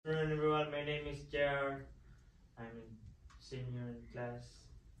I'm in senior in class,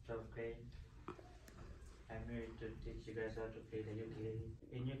 12th grade. I'm here to teach you guys how to play the ukulele.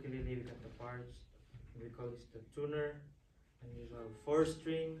 In ukulele, we got the parts. We call this the tuner, and these are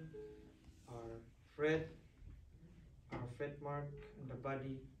 4-string, our fret mark, and the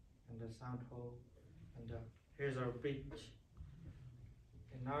body, and the sound hole, and here's our bridge.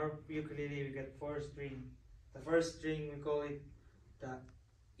 In our ukulele, we got 4-string. The first string we call it the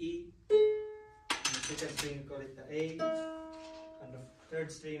E. And the second string we call it the A. And the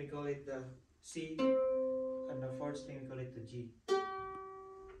third string we call it the C. And the fourth string we call it the G.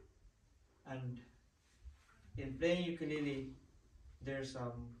 And in playing ukulele, there's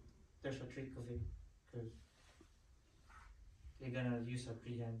a trick of it, because we're gonna use our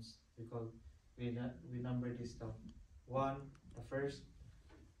three hands. We number this the 1, the first,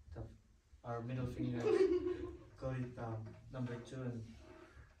 our middle finger, call it number 2, and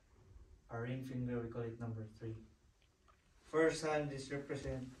our ring finger we call it number 3. First hand is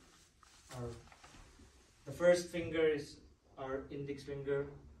represent the first finger is our index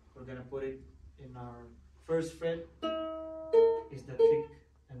finger. We're gonna put it in our first fret is the trick,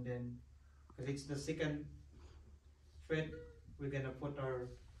 and then because it's the second fret, we're gonna put our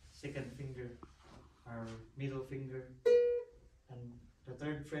second finger, our middle finger, and the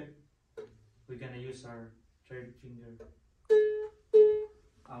third fret we're gonna use our third finger.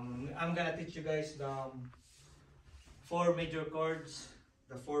 I'm gonna teach you guys the 4 major chords,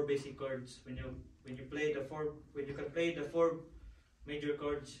 the 4 basic chords. When you can play the 4 major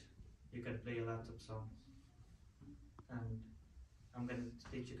chords, you can play lots of songs. And I'm gonna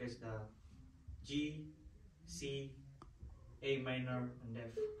teach you guys the G, C, A minor, and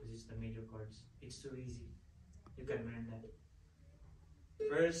F, because it's the major chords. It's too easy. You can learn that.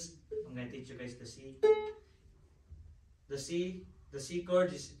 First, I'm gonna teach you guys the C. The C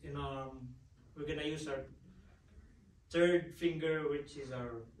chord is we're gonna use our third finger, which is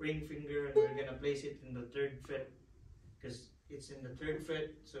our ring finger, and we're gonna place it in the 3rd fret, because it's in the 3rd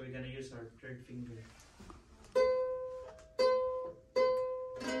fret, so we're gonna use our 3rd finger.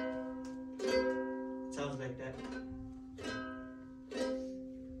 It sounds like that.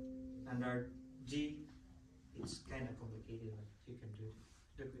 And our G, it's kind of complicated, but you can do it.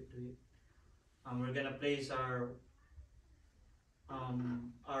 We're gonna place our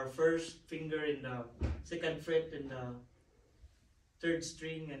first finger in the 2nd fret in the 3rd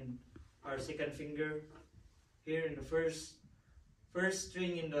string, and our second finger here in the first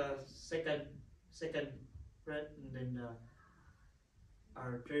string in the second fret, and then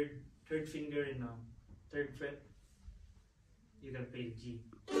our third finger in the 3rd fret. You can play the G.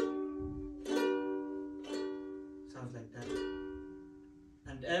 Sounds like that.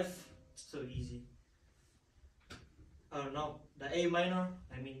 And F, it's so easy. Oh no, the A minor,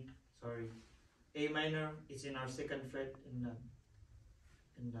 A minor is in our 2nd fret in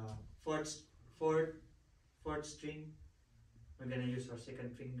the 4th string. We're gonna use our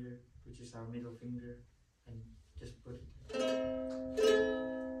second finger, which is our middle finger, and just put it.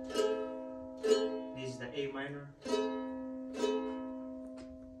 This is the A minor.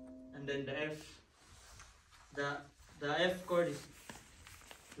 And then the F. The F chord is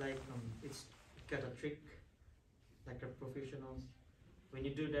like it's got a trick, like the professionals. When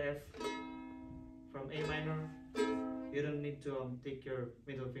you do the F from A minor, you don't need to take your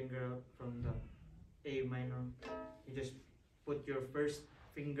middle finger out from the A minor. You just put your first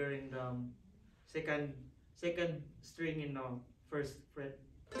finger in the second string in the 1st fret.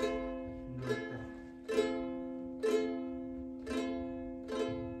 And do like that.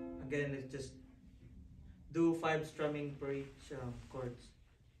 Again, let's just do 5 strumming per each chords.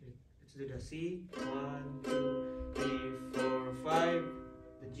 Let's do the C, 1, 2, 3, 4, 5.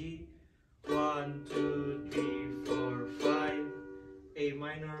 The G, 1, 2, 3, 4, 5. A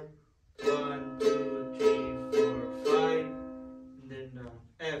minor, 1, 2, 3, 4, 5. And then the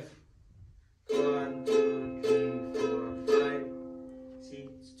F, 1, 2, 3, 4, 5. See,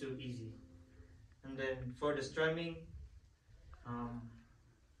 it's too easy. And then for the strumming,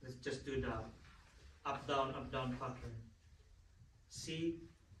 let's just do the up down pattern. C,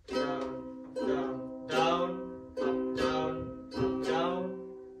 down, up down, up down, up down.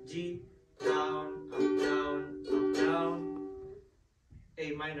 G, down, up down.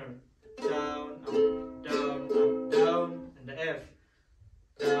 A minor, down, up down, and the F,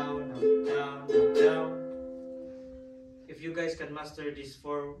 down, up down. If you guys can master these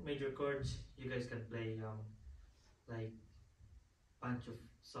 4 major chords, you guys can play like bunch of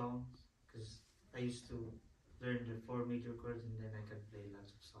songs, because I used to learn the 4 major chords, and then I can play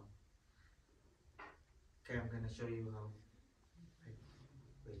lots of songs. Okay, I'm gonna show you how.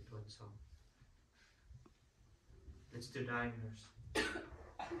 Wait, what song? let's do the minors.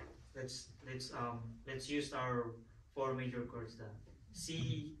 Let's use our 4 major chords, the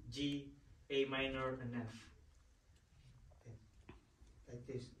C, G, A minor, and F. Okay. Like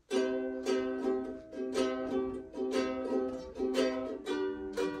this.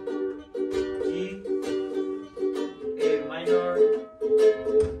 G, A minor,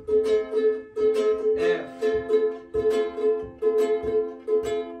 F,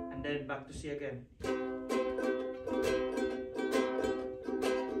 and then back to C again.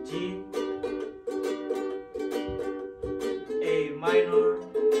 G, A minor,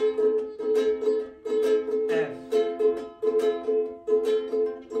 F.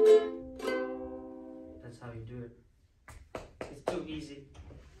 That's how you do it. It's too easy.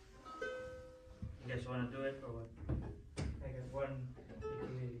 You guys want to do it or what? I got one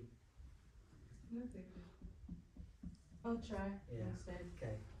ukulele. Okay. I'll try instead.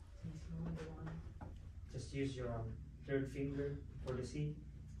 Okay. Since you want the one. Just use your third finger for the C.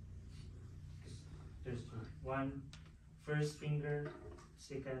 There's one first finger,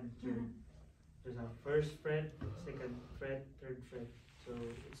 second, third. There's a first fret, second fret, third fret. So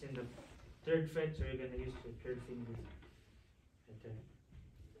it's in the third fret, so you're gonna use your third finger. Right there.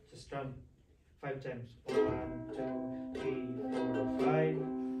 Just strum 5 times. 1, 2, 3, 4, 5.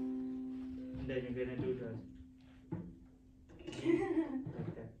 And then you're gonna do the G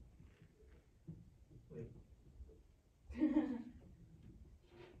like that. Wait.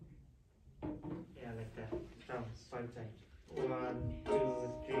 Yeah, like that. Strum 5 times. 1, 2,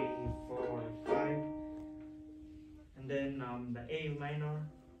 3, 4, 5. And then the A minor.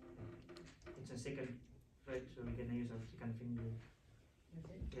 It's a second fret, so we're gonna use our second finger.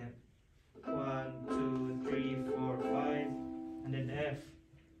 Yeah. 1, 2, 3, 4, 5. And then the F.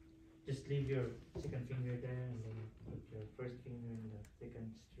 Just leave your second finger there and then put your first finger in the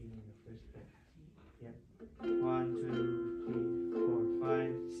second string in the first fret. Yeah. 1, 2, 3, 4,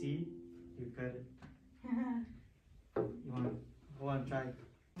 5. See? You got it. You want to try?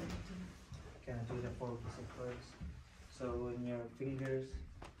 Can I do the 4 basic chords? So in your fingers,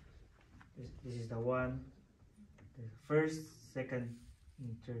 this is the 1, the first, second,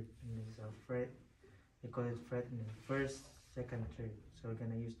 and third, and this is our fret. We call it fret, and then first, second, third. So we're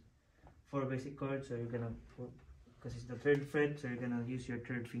gonna use 4 basic chords. So you're gonna put, because it's the third fret, so you're gonna use your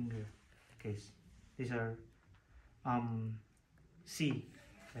third finger. Okay, these are C.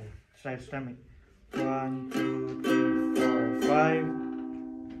 Okay, try to strum it. 1, 2, 3, 4, 5.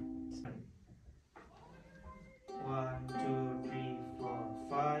 1, 2, 3, 4,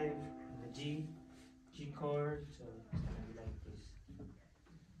 5. And the G chord. So it's gonna be like this.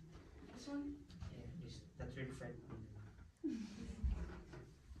 This one? Yeah, this the third fret. And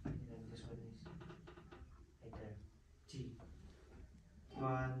then this one is right there. G.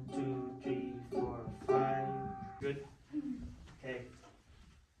 1, 2, 3, 4, 5. Good. Okay.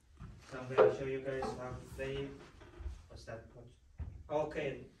 So I'm gonna show you guys how to play it. What's that?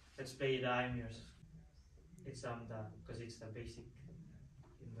 Okay, let's play the I'm yours. It's because it's the basic.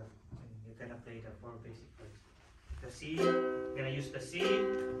 You're gonna play the 4 basic chords. The C. You're gonna use the C,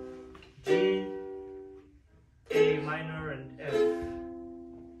 G, A minor, and F.